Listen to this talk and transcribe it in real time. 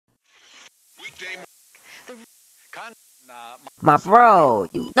My bro,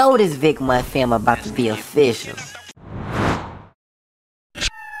 you know this VickMontFilms about to be official.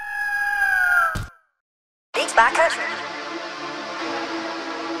 OGbucket.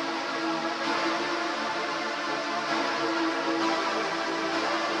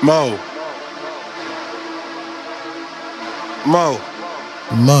 Mo.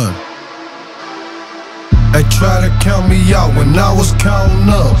 They try to count me out when I was counting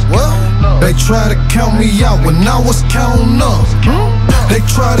up. What? They try to count me out when I was counting up. They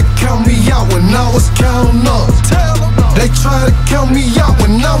try to count me out when I was counting up. They try to count me out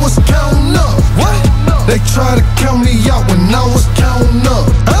when I was counting up. What? They try to count me out when I was counting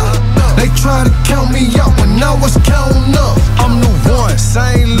up. They try to count me out when I was counting up. I'm the one,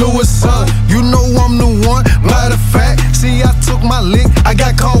 St. Louis son. You know I'm the one. Matter of fact, see I took my lick, I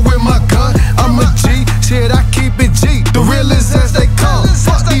got caught with my gun. I'm a G, shit I keep it G. The realest as they come.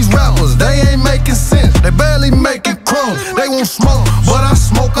 Fuck these rappers, they ain't making sense. They barely making crumbs. They won't smoke, but I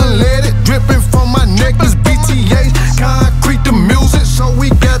smoke unleaded. Dripping from my necklace, BTH, concrete the music. So we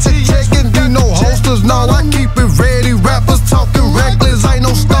got to check and be no hosters. No, I keep it ready. Rappers talking reckless, ain't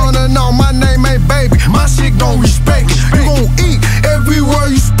no stunner. No, my name ain't baby. My shit don't respect it. You gon' eat every word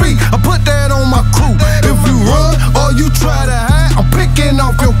you speak. I put that on my crew. If you run or you try to hide, I'm picking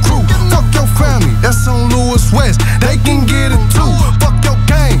off your crew. Fuck your family, that's on Louis West. They can get it too. Fuck your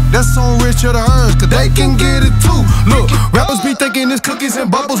gang, that's on Richard Hearns, cause they can get it too. Look, rappers be thinking it's cookies and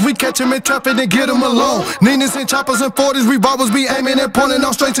bubbles. We catch them and trap it and get them alone. Ninas and choppers and 40s, revolvers be aiming and pointing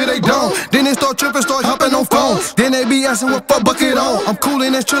out straight to they dome. Then they start tripping, start hopping on phones. Then they be asking what fuck bucket on. I'm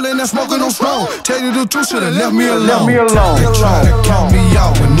coolin' and chillin' and smoking on strong. Tell you the truth, should've left me alone. They try to count me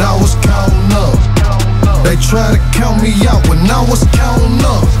out when I was counting up. They try to count me out when I was counting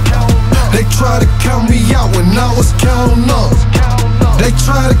up. They try to count me out when I was counting up. They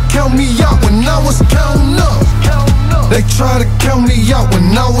try to count me out when I was counting up. They try to count me out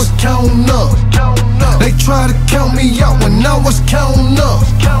when I was counting up. They try to count me out when I was counting up.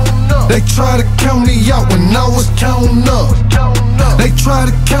 They try to count me out when I was counting up. They try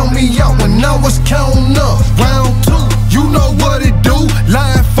to count me out when I was counting up. Round two, you know what it do.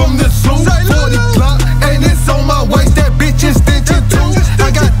 Lying from the zoo, 40 clock, and it's on my waist. That bitch is stitching too.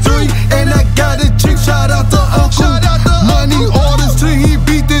 I got 3 and I got a chick. Shout out to Uncle. Money orders till he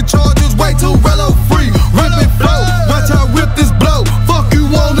beat the charges. Way too rello free. Rip it flow. Watch I rip this blow. Fuck you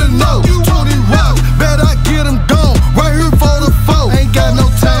wanna know. 20 rocks, bet I get him gone. Right here for the foe. Ain't got no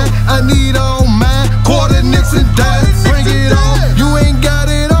time. I need all mine. Quarter nicks and dimes. Bring it on. You ain't got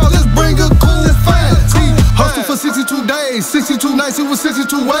it all. Let's bring a cool fine. Hustle for 62 days, 62 nights, it was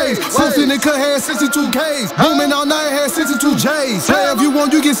 62 ways. Posting and cut had 62 Ks. Booming all night, had 62 J's. Hey, if you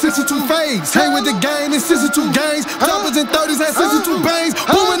want, you get 62 fades. Hang with the gang, it's 62 gangs. Choppers and 30s had 62 bangs.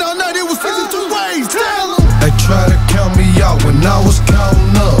 Booming all night, it was 62 ways. Tell them. They try to count me out when I was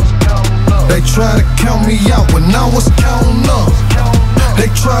counting up. They try to count me out when I was counting up. They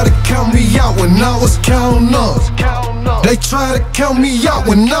try to count me out when I was counting up. They try to count me out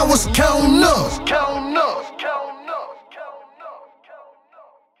when I was counting up.